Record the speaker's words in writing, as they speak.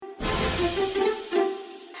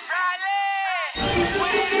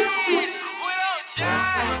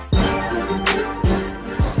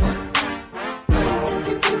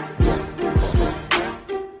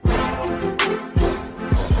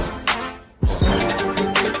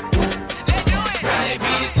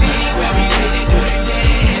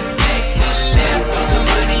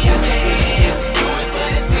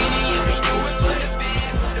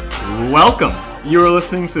Welcome. You are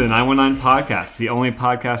listening to the 919 Podcast, the only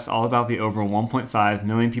podcast all about the over 1.5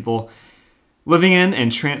 million people living in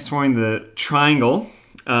and transforming the Triangle.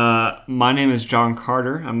 My name is John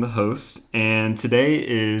Carter. I'm the host, and today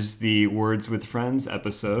is the Words with Friends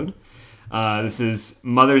episode. This is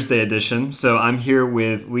Mother's Day edition, so I'm here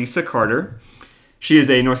with Lissa Carter. She is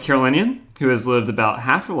a North Carolinian who has lived about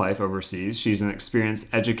half her life overseas. She's an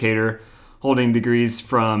experienced educator holding degrees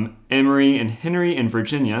from Emory and Henry in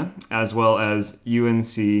Virginia, as well as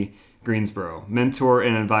UNC Greensboro. Mentor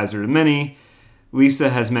and advisor to many, Lissa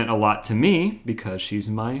has meant a lot to me because she's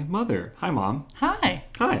my mother. Hi, Mom. Hi.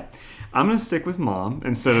 Hi. I'm going to stick with Mom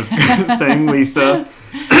instead of saying Lissa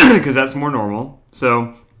because that's more normal.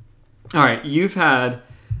 So, all right, you've had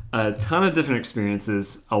a ton of different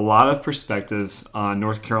experiences, a lot of perspective on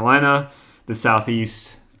North Carolina, the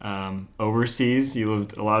Southeast, overseas. You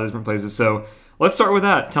lived a lot of different places. So let's start with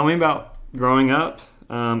that. Tell me about growing up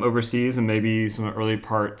overseas and maybe some early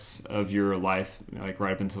parts of your life, like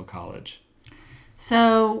right up until college.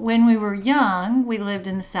 So when we were young, we lived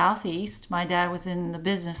in the Southeast. My dad was in the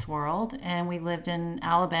business world, and we lived in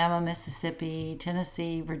Alabama, Mississippi,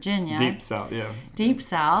 Tennessee, Virginia. Deep South, yeah. Deep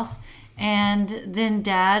South. And then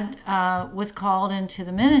Dad was called into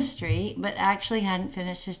the ministry, but actually hadn't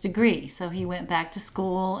finished his degree. So he went back to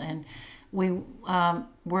school, and we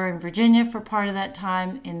were in Virginia for part of that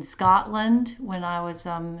time, in Scotland when I was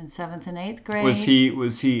in 7th and 8th grade. Was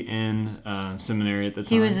he in seminary at the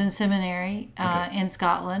time? He was in seminary in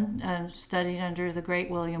Scotland, studied under the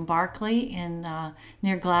great William Barclay in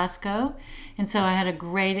near Glasgow. And so I had a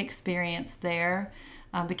great experience there.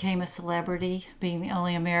 Became a celebrity, being the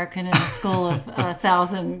only American in a school of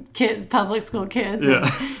 1,000 public school kids. Yeah.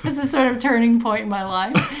 It was a sort of turning point in my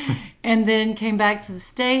life. And then came back to the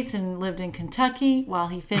States and lived in Kentucky while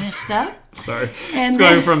he finished up. Sorry. And it's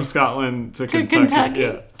going from Scotland to Kentucky.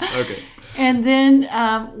 Yeah. Okay. And then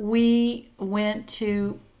we went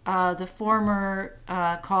to the former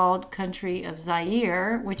called country of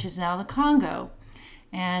Zaire, which is now the Congo.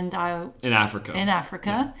 And in Africa.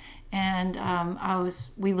 Yeah. And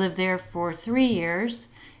we lived there for 3 years.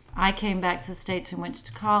 I came back to the States and went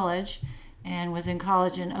to college, and was in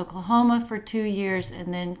college in Oklahoma for 2 years,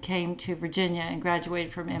 and then came to Virginia and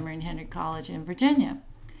graduated from Emory and Henry College in Virginia.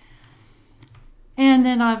 And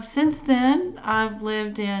then since then I've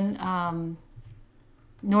lived in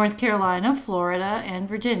North Carolina, Florida, and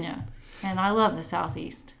Virginia, and I love the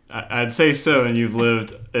Southeast. I'd say so, and you've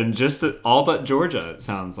lived in just all but Georgia, it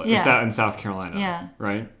sounds like. Yeah. In South Carolina. Yeah.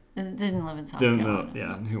 Right? Didn't live in South Carolina.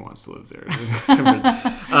 Yeah, who wants to live there?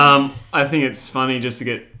 I think it's funny just to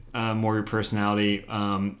get more your personality.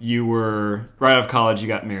 You were, right out of college, you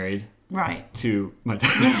got married. Right. To my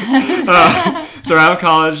dad. So out of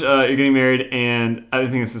college, you're getting married, and I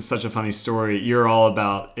think this is such a funny story. You're all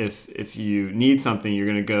about if you need something, you're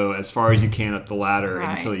going to go as far as you can up the ladder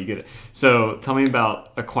until you get it. So tell me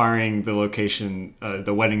about acquiring the location,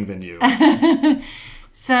 the wedding venue.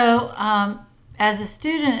 So as a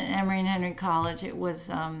student at Emory and Henry College, it was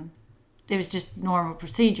just normal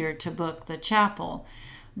procedure to book the chapel.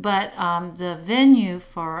 But the venue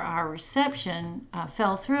for our reception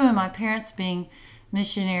fell through, and my parents being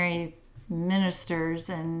missionary ministers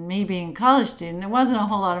and me being a college student, there wasn't a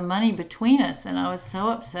whole lot of money between us, and I was so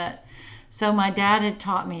upset. So my dad had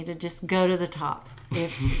taught me to just go to the top.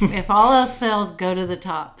 If all else fails, go to the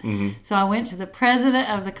top. Mm-hmm. So I went to the president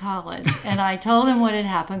of the college, and I told him what had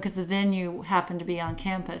happened, because the venue happened to be on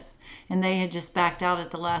campus, and they had just backed out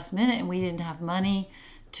at the last minute, and we didn't have money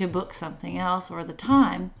to book something else or the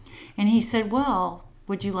time. And he said, well,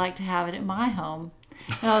 would you like to have it at my home?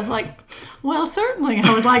 And I was like, well, certainly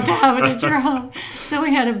I would like to have it at your home. So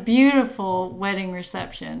we had a beautiful wedding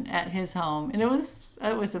reception at his home, and it was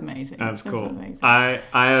amazing. That's cool. Amazing. I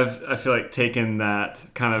feel like taking that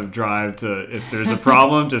kind of drive to, if there's a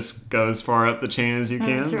problem, just go as far up the chain as you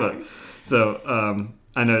can. That's right. But so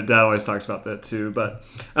I know Dad always talks about that too. But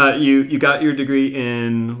you got your degree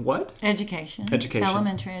in what? Education.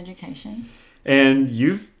 Elementary education. And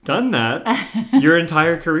you've done that your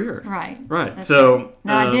entire career. Right. Right. So right.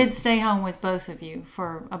 Now, I did stay home with both of you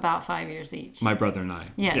for about 5 years each. My brother and I.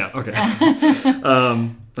 Yes. Yeah. Okay.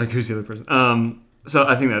 Like, who's the other person? So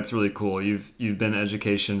I think that's really cool. You've been in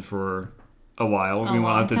education for a while. We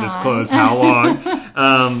won't have to long disclose how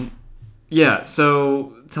long. Yeah,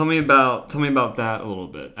 so tell me about that a little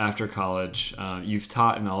bit. After college, you've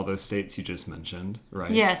taught in all those states you just mentioned,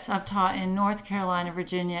 right? Yes, I've taught in North Carolina,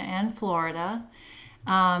 Virginia, and Florida.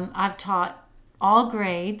 I've taught all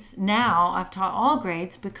grades. Now I've taught all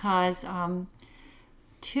grades because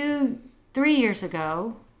 3 years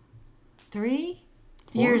ago, 3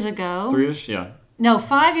 years ago, 3-ish, yeah. No,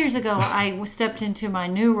 5 years ago, I stepped into my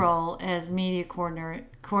new role as media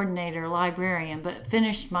coordinator, librarian, but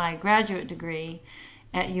finished my graduate degree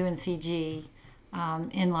at UNCG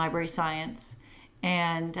in library science,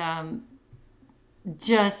 and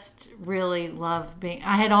just really love being.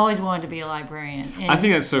 I had always wanted to be a librarian. I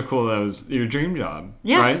think that's so cool. That was your dream job,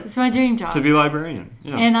 yeah, right? It's my dream job To be a librarian.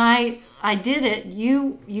 Yeah. And I did it.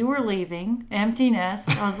 You were leaving, empty nest.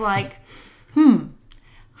 I was like,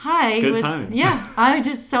 Hi. Good timing.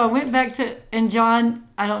 Yeah. So I went back to, and John,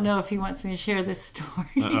 I don't know if he wants me to share this story.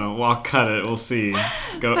 Well, I'll cut it. We'll see.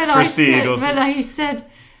 Proceed. Proceed. He said,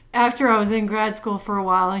 after I was in grad school for a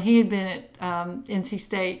while, and he had been at NC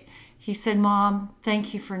State, he said, Mom,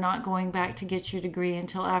 thank you for not going back to get your degree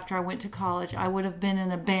until after I went to college. I would have been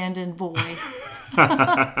an abandoned boy.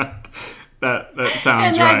 That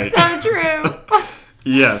sounds right. That's so true.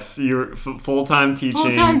 Yes, you're full-time teaching.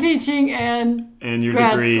 Full-time teaching and your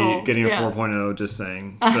grad degree, school. getting a 4.0, just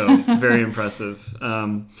saying. So, very impressive.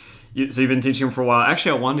 So you've been teaching for a while.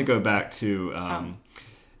 Actually, I wanted to go back to,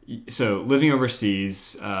 so living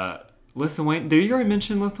overseas, Lithuania. Did you already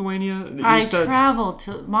mention Lithuania? Traveled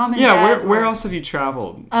to Mom and Dad. Yeah, where else have you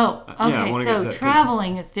traveled? Oh, okay. Yeah, so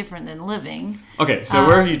traveling is different than living. Okay, so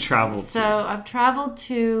where have you traveled to? So I've traveled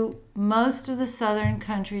to most of the southern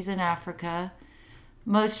countries in Africa.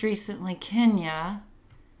 Most recently, Kenya.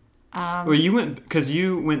 Well, you went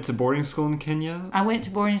to boarding school in Kenya? I went to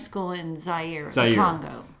boarding school in Zaire. The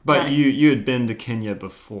Congo. But right. you had been to Kenya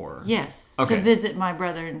before? Yes, okay. To visit my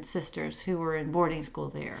brother and sisters who were in boarding school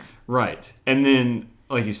there. Right. And then,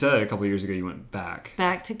 like you said, a couple of years ago, you went back.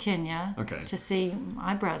 Back to Kenya to see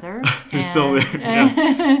my brother. Who's still there.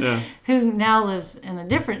 Yeah. Who now lives in a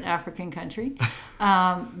different African country.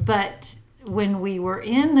 But when we were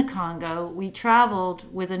in the Congo, we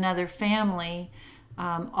traveled with another family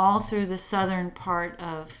all through the southern part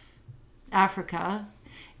of Africa,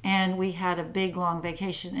 and we had a big long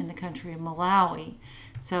vacation in the country of Malawi.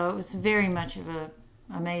 So it was very much of an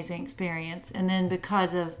amazing experience. And then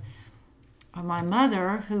because of my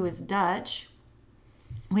mother, who is Dutch,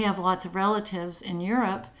 we have lots of relatives in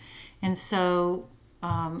Europe, and so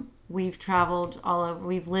we've traveled all over.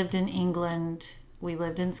 We've lived in England. We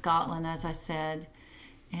lived in Scotland, as I said,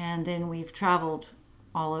 and then we've traveled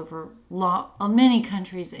all over many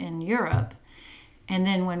countries in Europe. And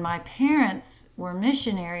then when my parents were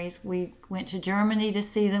missionaries, we went to Germany to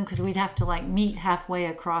see them because we'd have to meet halfway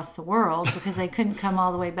across the world because they couldn't come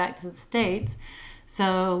all the way back to the States.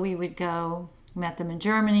 So we would go, met them in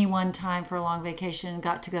Germany one time for a long vacation, and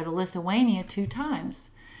got to go to Lithuania 2 times.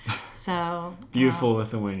 So beautiful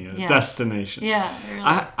Lithuania destination. Yeah,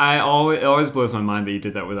 really. It always blows my mind that you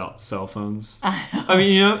did that without cell phones. I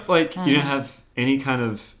mean, you didn't have any kind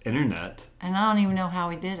of internet, and I don't even know how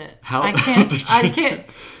we did it. How How did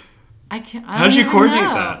you coordinate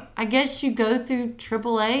that? I guess you go through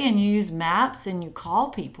AAA and you use maps and you call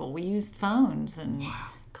people. We used phones and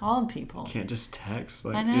called people. You can't just text.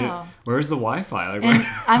 I know. Where's the Wi-Fi? And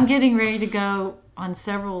I'm getting ready to go on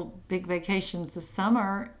several big vacations this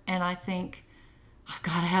summer, and I think I've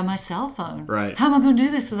got to have my cell phone. Right. How am I going to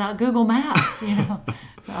do this without Google Maps? So.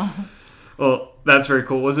 Well, that's very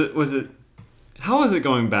cool. How was it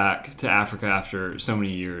going back to Africa after so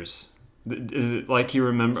many years? Is it like you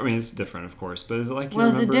remember? I mean, it's different, of course, but is it like you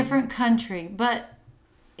remember? Well, it's a different country, but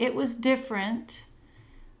it was different.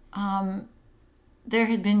 There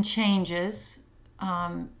had been changes.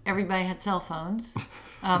 Everybody had cell phones.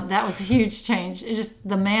 That was a huge change. It's just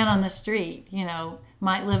the man on the street,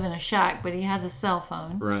 might live in a shack, but he has a cell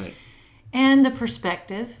phone. Right. And the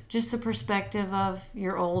perspective of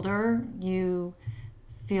you're older, you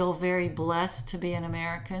feel very blessed to be an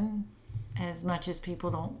American, as much as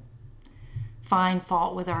people don't find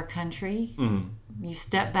fault with our country. Mm-hmm. You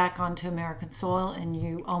step back onto American soil and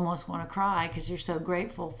you almost want to cry because you're so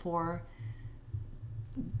grateful for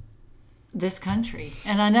this country.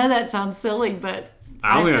 And I know that sounds silly, but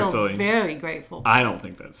I feel very grateful. I don't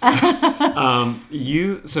think that's silly.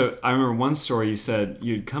 So I remember one story you said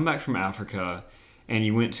you'd come back from Africa and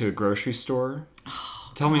you went to a grocery store.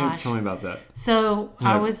 Oh, tell me about that. So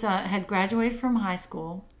I was had graduated from high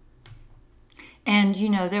school, And,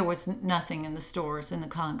 there was nothing in the stores in the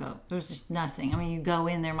Congo. There was just nothing. I mean, you go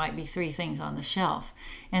in, there might be 3 things on the shelf.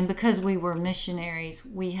 And because we were missionaries,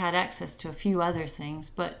 we had access to a few other things,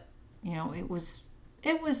 but, it was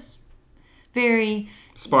very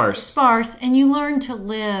sparse. And you learn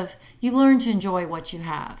to enjoy what you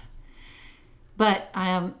have. But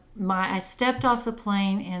I stepped off the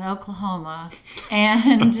plane in Oklahoma,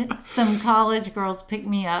 and some college girls picked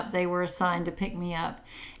me up. They were assigned to pick me up,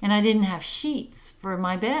 and I didn't have sheets for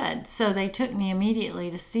my bed, so they took me immediately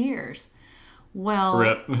to Sears. Well,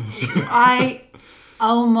 Rip. I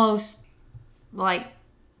almost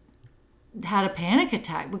had a panic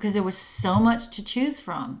attack because there was so much to choose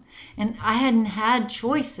from, and I hadn't had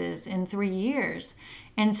choices in 3 years.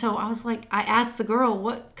 And so I asked the girl,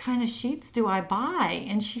 what kind of sheets do I buy?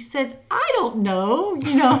 And she said, I don't know.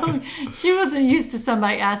 She wasn't used to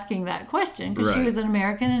somebody asking that question because she was an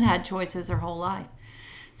American and had choices her whole life.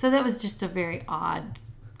 So that was just a very odd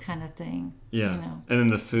kind of thing. Yeah. And then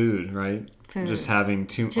the food, right? Food. Just having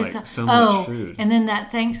so much food. And then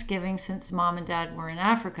that Thanksgiving, since Mom and Dad were in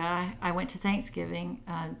Africa, I went to Thanksgiving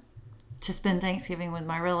to spend Thanksgiving with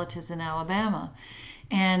my relatives in Alabama.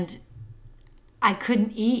 And I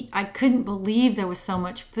couldn't eat. I couldn't believe there was so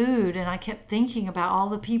much food. And I kept thinking about all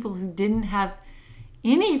the people who didn't have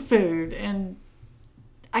any food. And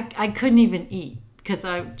I couldn't even eat because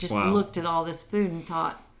I just looked at all this food and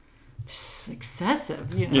thought, this is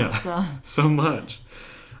excessive, Yeah, so much.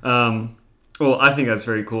 Well, I think that's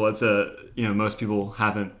very cool. It's most people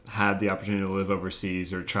haven't had the opportunity to live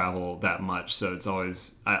overseas or travel that much. So it's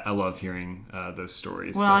always, I love hearing those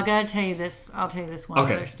stories. Well, I got to tell you this. I'll tell you this one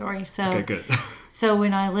other story. So, okay, good. So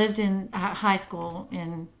when I lived in high school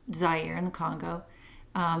in Zaire in the Congo,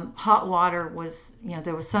 hot water was,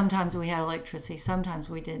 there was sometimes we had electricity, sometimes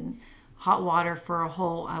we didn't. Hot water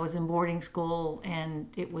I was in boarding school, and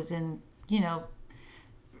it was in,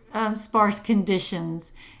 sparse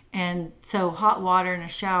conditions. And so hot water in a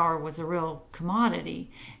shower was a real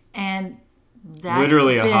commodity. And that's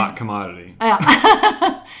literally a hot commodity.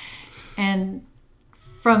 Yeah. And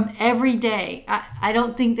from every day, I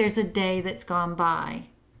don't think there's a day that's gone by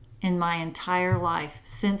in my entire life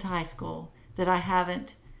since high school that I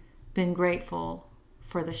haven't been grateful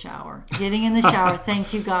for the shower. Getting in the shower,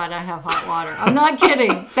 thank you God I have hot water. I'm not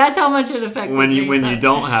kidding. That's how much it affected me. When you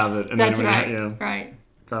don't have it. And that's then right. Right.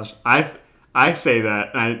 Gosh, I say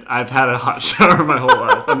that, and I've had a hot shower my whole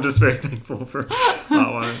life. I'm just very thankful for hot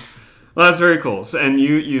water. Well, that's very cool. So, and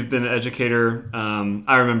you've been an educator.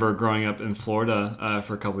 I remember growing up in Florida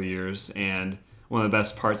for a couple of years, and one of the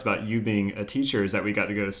best parts about you being a teacher is that we got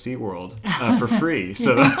to go to SeaWorld for free.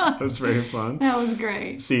 So that was very fun. That was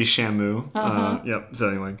great. See Shamu. Yep. So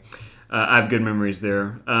anyway, I have good memories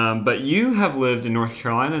there. But you have lived in North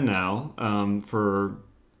Carolina now for,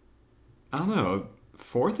 I don't know,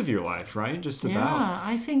 fourth of your life, right? Just about. Yeah,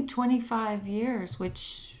 I think 25 years,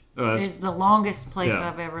 which is the longest place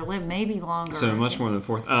I've ever lived, maybe longer. So much more than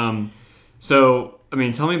fourth. So, I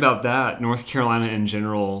mean, tell me about that. North Carolina in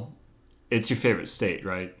general, it's your favorite state,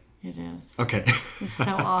 right? It is. Okay. It's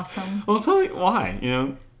so awesome. Well, tell me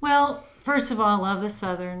why, Well, first of all, I love the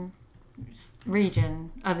southern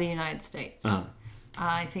region of the United States. Uh-huh.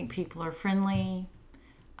 I think people are friendly.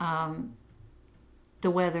 The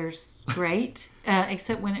weather's great,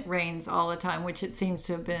 except when it rains all the time, which it seems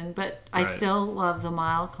to have been. But I still love the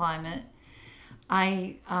mild climate.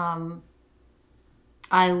 I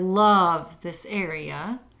love this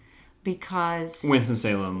area because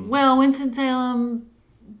Winston-Salem. Well, Winston-Salem,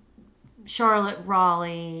 Charlotte,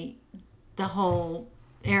 Raleigh, the whole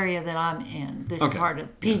area that I'm in, this part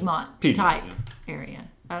of Piedmont type area.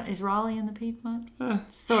 Is Raleigh in the Piedmont?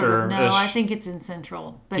 Sort of. No, I think it's in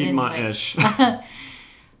Central. But Piedmont-ish. Anyway.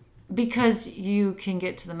 Because you can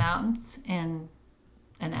get to the mountains in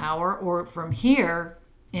an hour, or from here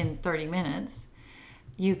in 30 minutes.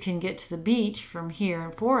 You can get to the beach from here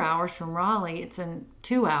in 4 hours. From Raleigh, it's in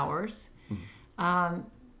 2 hours.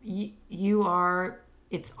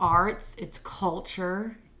 It's arts, it's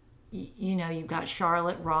culture. You've got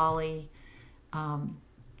Charlotte, Raleigh.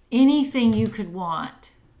 Anything you could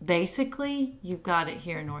want, basically, you've got it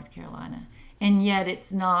here in North Carolina. And yet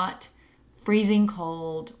it's not freezing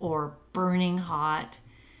cold or burning hot.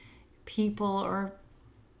 People are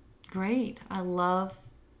great. I love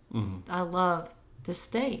the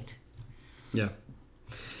state. Yeah.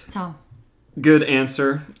 So good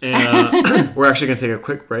answer. And we're actually going to take a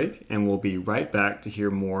quick break, and we'll be right back to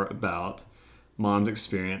hear more about Mom's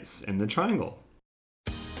experience in the Triangle.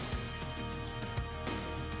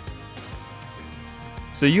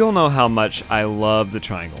 So you all know how much I love the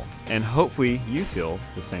Triangle, and hopefully you feel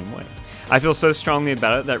the same way. I feel so strongly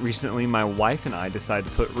about it that recently my wife and I decided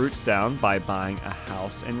to put roots down by buying a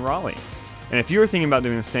house in Raleigh. And if you are thinking about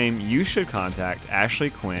doing the same, you should contact Ashley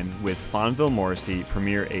Quinn with Fonville Morrissey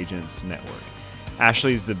Premier Agents Network.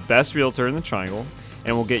 Ashley is the best realtor in the Triangle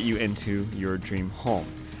and will get you into your dream home.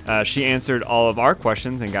 She answered all of our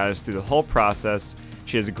questions and got us through the whole process.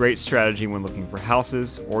 She has a great strategy when looking for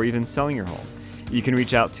houses or even selling your home. You can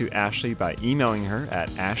reach out to Ashley by emailing her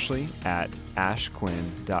at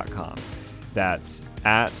ashley@ashquinn.com. That's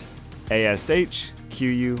at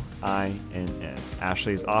ASHQUINN.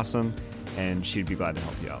 Ashley is awesome, and she'd be glad to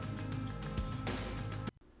help you out.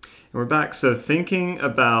 And we're back. So I was thinking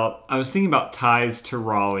about ties to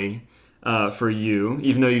Raleigh for you,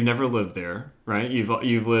 even though you've never lived there, right?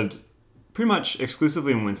 You've lived pretty much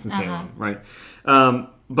exclusively in Winston-Salem, right?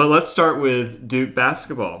 But let's start with Duke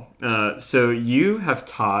basketball. So you have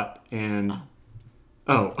taught we'll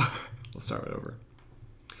start over.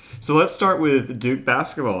 So let's start with Duke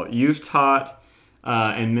basketball. You've taught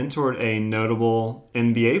and mentored a notable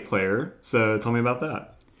NBA player. So tell me about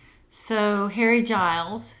that. So Harry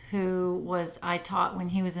Giles, who I taught when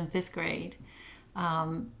he was in 5th grade,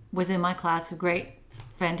 was in my class, a great,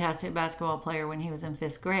 fantastic basketball player when he was in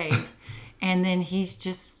 5th grade. And then he's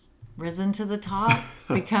just risen to the top,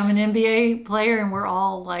 become an NBA player, and we're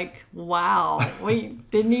all like, wow, we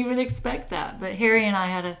didn't even expect that. But Harry and I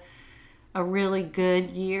had a really good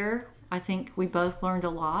year. I think we both learned a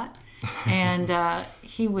lot. And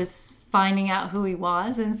he was finding out who he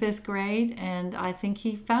was in 5th grade, and I think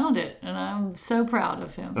he found it, and I'm so proud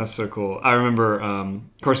of him. That's so cool. I remember, of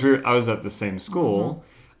course, I was at the same school.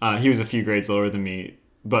 He was a few grades lower than me,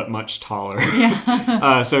 but much taller.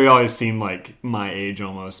 Yeah. So he always seemed like my age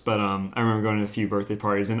almost. But I remember going to a few birthday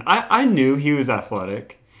parties, and I knew he was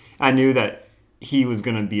athletic. I knew that he was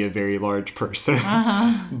going to be a very large person.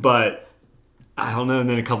 But I don't know. And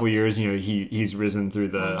then a couple of years, he's risen through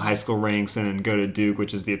the high school ranks and go to Duke,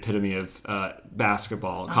 which is the epitome of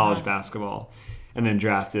basketball, college basketball, and then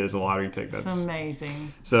drafted as a lottery pick. That's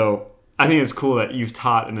amazing. So I think it's cool that you've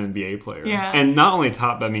taught an NBA player. Yeah. And not only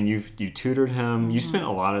taught, but I mean, you tutored him. You spent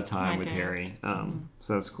a lot of time with Harry.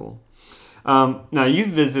 So that's cool. Now, you've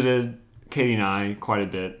visited Katie and I quite a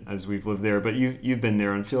bit as we've lived there, but you've been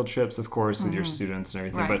there on field trips, of course, with your students and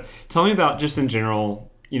everything. Right. But tell me about, just in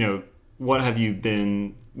general, what have you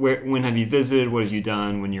been, when have you visited, what have you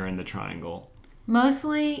done when you're in the Triangle?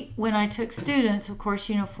 Mostly when I took students, of course,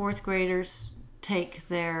 4th graders take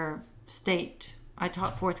their state. I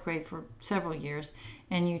taught 4th grade for several years,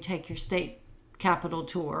 and you take your state capital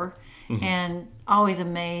tour, and always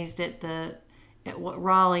amazed at what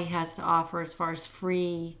Raleigh has to offer as far as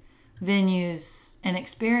free venues and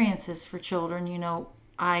experiences for children.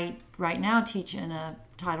 I right now teach in a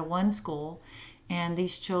Title I school, and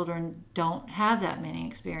these children don't have that many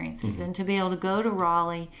experiences. And to be able to go to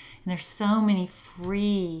Raleigh, and there's so many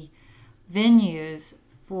free venues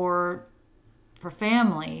for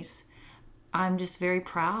families, I'm just very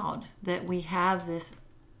proud that we have this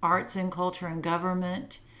arts and culture and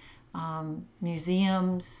government,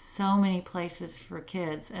 museums, so many places for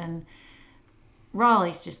kids. And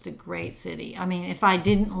Raleigh's just a great city. I mean, if I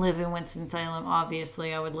didn't live in Winston-Salem,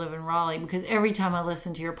 obviously I would live in Raleigh, because every time I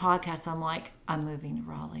listen to your podcast, I'm like, I'm moving to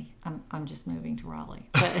Raleigh. I'm just moving to Raleigh.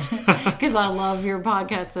 Because I love your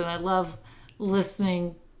podcast, and I love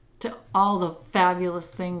listening to all the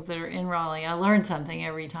fabulous things that are in Raleigh. I learn something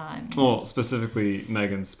every time. Well, specifically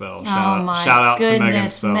Megan Spell. Shout out to Megan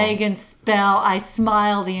Spell. Megan Spell. I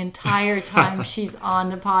smile the entire time she's on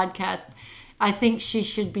the podcast. I think she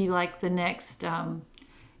should be like the next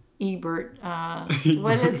Ebert.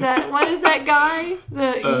 What is that? What is that guy?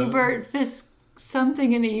 The Ebert Fisk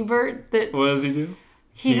something in Ebert. What does he do?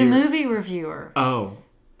 He's a movie reviewer. Oh.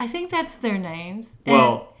 I think that's their names.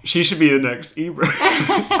 Well, she should be the next Ebert.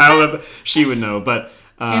 I don't know if she would know, but...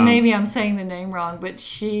 and maybe I'm saying the name wrong, but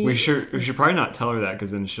she... We should probably not tell her that, because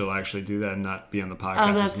then she'll actually do that and not be on the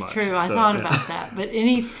podcast as much. Oh, that's true. I thought about that. But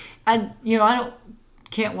I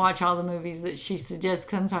can't watch all the movies that she suggests.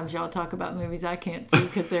 Sometimes y'all talk about movies I can't see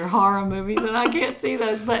because they're horror movies, and I can't see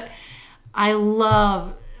those. But I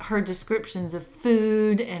love her descriptions of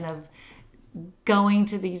food and of going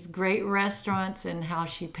to these great restaurants and how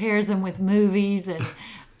she pairs them with movies, and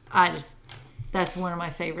that's one of my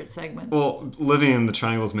favorite segments. Well, living in the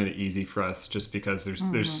Triangle's made it easy for us, just because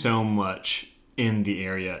there's so much in the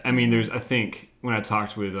area. I mean, I think when I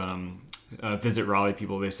talked with Visit Raleigh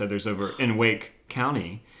people, they said in Wake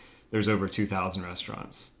County, there's over 2,000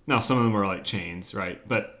 restaurants. Now, some of them are like chains, right?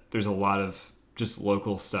 But there's a lot of just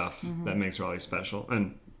local stuff that makes Raleigh special,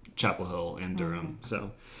 and Chapel Hill and Durham.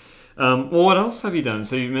 So Well, what else have you done?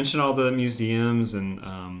 So you mentioned all the museums and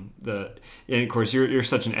and of course you're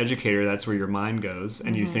such an educator. That's where your mind goes,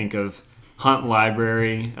 and you think of Hunt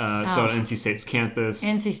Library, so on NC State's campus.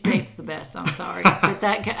 NC State's the best. I'm sorry,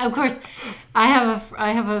 but of course, I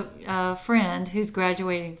have a friend who's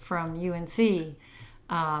graduating from UNC.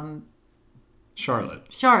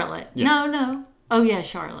 Charlotte. Yeah. No. Oh yeah,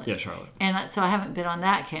 Charlotte. Yeah, Charlotte. And so I haven't been on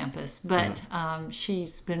that campus, but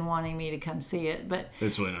she's been wanting me to come see it. But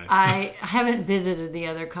it's really nice. I haven't visited the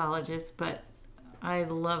other colleges, but I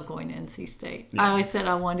love going to NC State. Yeah. I always said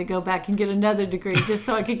I wanted to go back and get another degree just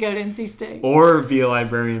so I could go to NC State. Or be a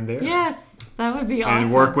librarian there. Yes, that would be awesome.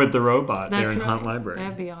 And work with the robot there in Hunt Library.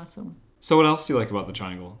 That'd be awesome. So what else do you like about the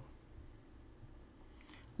Triangle?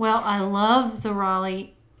 Well, I love the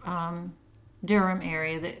Raleigh, Durham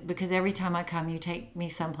area because every time I come, you take me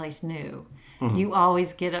someplace new. Mm-hmm. You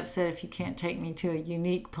always get upset if you can't take me to a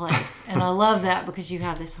unique place. And I love that because you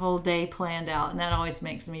have this whole day planned out, and that always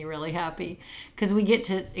makes me really happy because we get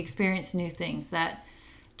to experience new things. That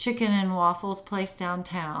chicken and waffles place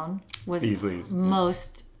downtown was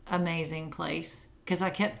most amazing place because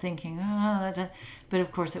I kept thinking, but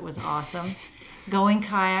of course it was awesome. Going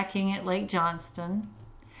kayaking at Lake Johnston,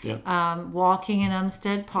 walking in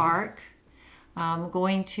Umstead Park,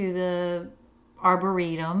 going to the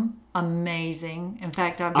Arboretum, amazing. In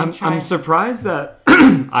fact, I'm surprised that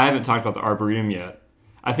I haven't talked about the Arboretum yet.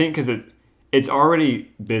 I think because it's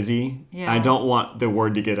already busy. Yeah. I don't want the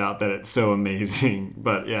word to get out that it's so amazing.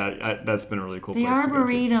 But that's been a really cool place to go to. The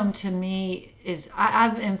Arboretum to me is,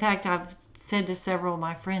 I've said to several of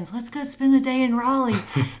my friends, let's go spend the day in Raleigh.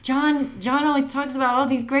 John always talks about all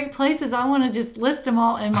these great places. I want to just list them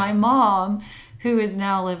all. And my mom, who is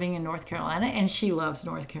now living in North Carolina, and she loves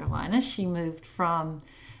North Carolina. She moved from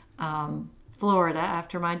Florida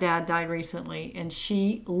after my dad died recently, and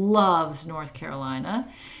she loves North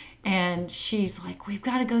Carolina. And she's like, we've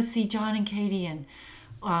got to go see John and Katie and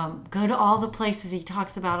go to all the places he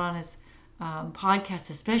talks about on his podcast,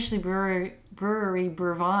 especially Brewery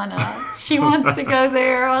Brevana. She wants to go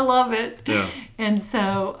there. I love it. Yeah. And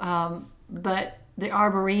so, but the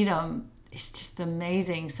Arboretum, it's just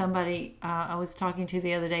amazing. Somebody I was talking to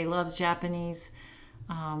the other day loves Japanese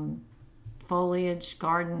foliage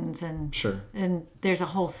gardens, and and there's a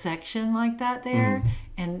whole section like that there. Mm-hmm.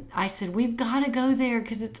 And I said, we've got to go there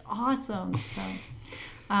because it's awesome. So,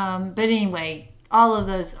 but anyway, all of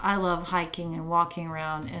those, I love hiking and walking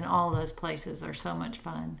around, and all those places are so much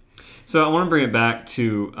fun. So I want to bring it back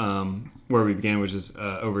to where we began, which is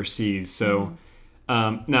overseas. So. Mm-hmm.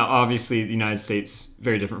 Now, obviously, the United States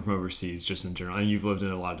very different from overseas, just in general, and you've lived in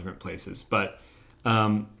a lot of different places. But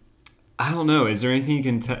I don't know. Is there anything you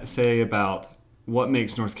can say about what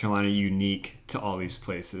makes North Carolina unique to all these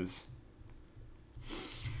places?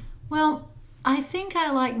 Well, I think I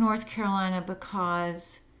like North Carolina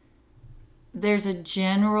because there's a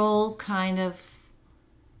general kind of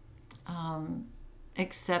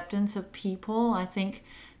acceptance of people. I think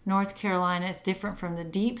North Carolina is different from the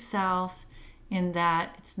Deep South in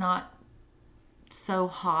that it's not so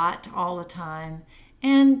hot all the time.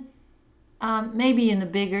 And maybe in the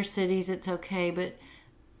bigger cities it's okay, but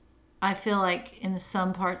I feel like in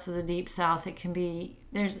some parts of the Deep South it can be,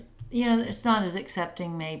 it's not as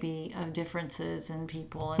accepting maybe of differences in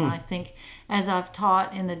people. And I think as I've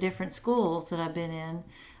taught in the different schools that I've been in,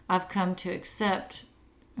 I've come to accept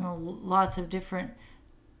lots of different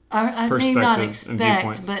maybe not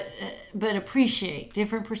expect, but appreciate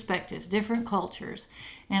different perspectives, different cultures,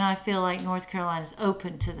 and I feel like North Carolina is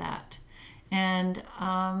open to that. And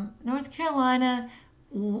North Carolina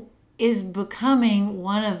is becoming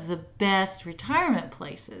one of the best retirement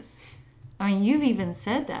places. I mean, you've even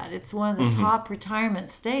said that it's one of the top retirement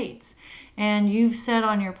states, and you've said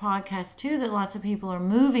on your podcast too that lots of people are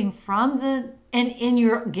moving and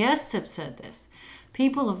your guests have said this.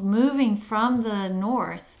 People are moving from the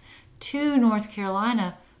north to North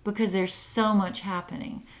Carolina because there's so much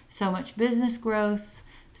happening, so much business growth,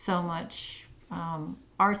 so much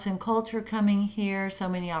arts and culture coming here, so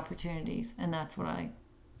many opportunities, and that's what I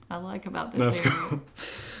like about this area. Cool.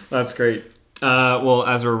 That's great. Well,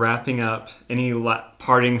 as we're wrapping up, any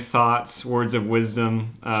parting thoughts, words of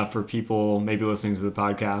wisdom for people maybe listening to the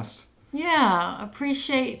podcast? Yeah,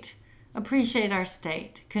 appreciate our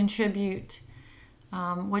state. Contribute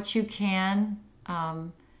what you can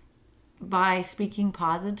by speaking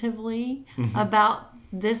positively about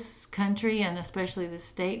this country and especially this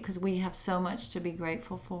state, because we have so much to be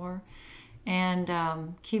grateful for. And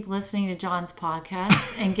keep listening to John's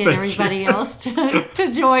podcast and get everybody else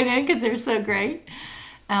to join in because they're so great.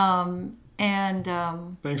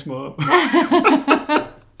 Thanks, Mom.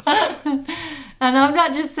 And I'm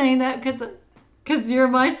not just saying that because you're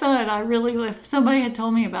my son. I really, if somebody had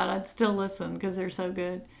told me about it, I'd still listen because they're so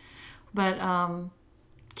good. But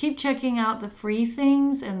keep checking out the free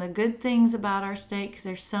things and the good things about our state because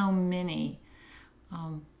there's so many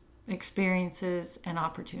experiences and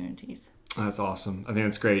opportunities. That's awesome. I think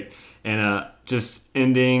that's great. And just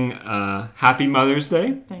ending, happy Mother's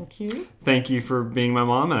Day. Thank you. Thank you for being my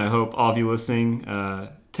mom. And I hope all of you listening,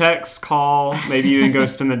 text, call, maybe even go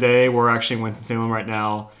spend the day. We're actually in Winston-Salem right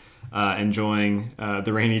now, enjoying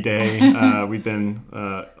the rainy day. We've been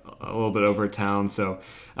a little bit over town. So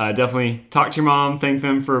definitely talk to your mom. Thank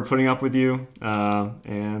them for putting up with you.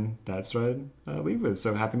 And that's what I'd leave with.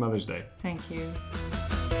 So happy Mother's Day. Thank you.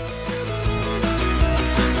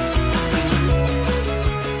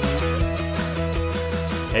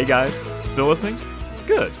 Hey guys, still listening?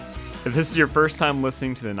 Good. If this is your first time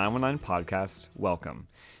listening to the 919 podcast, welcome.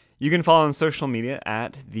 You can follow on social media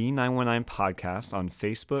at the 919 podcast on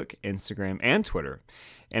Facebook, Instagram, and Twitter.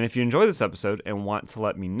 And if you enjoy this episode and want to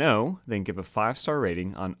let me know, then give a 5-star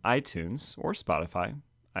rating on iTunes or Spotify.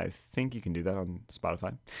 I think you can do that on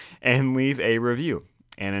Spotify. And leave a review.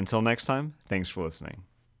 And until next time, thanks for listening.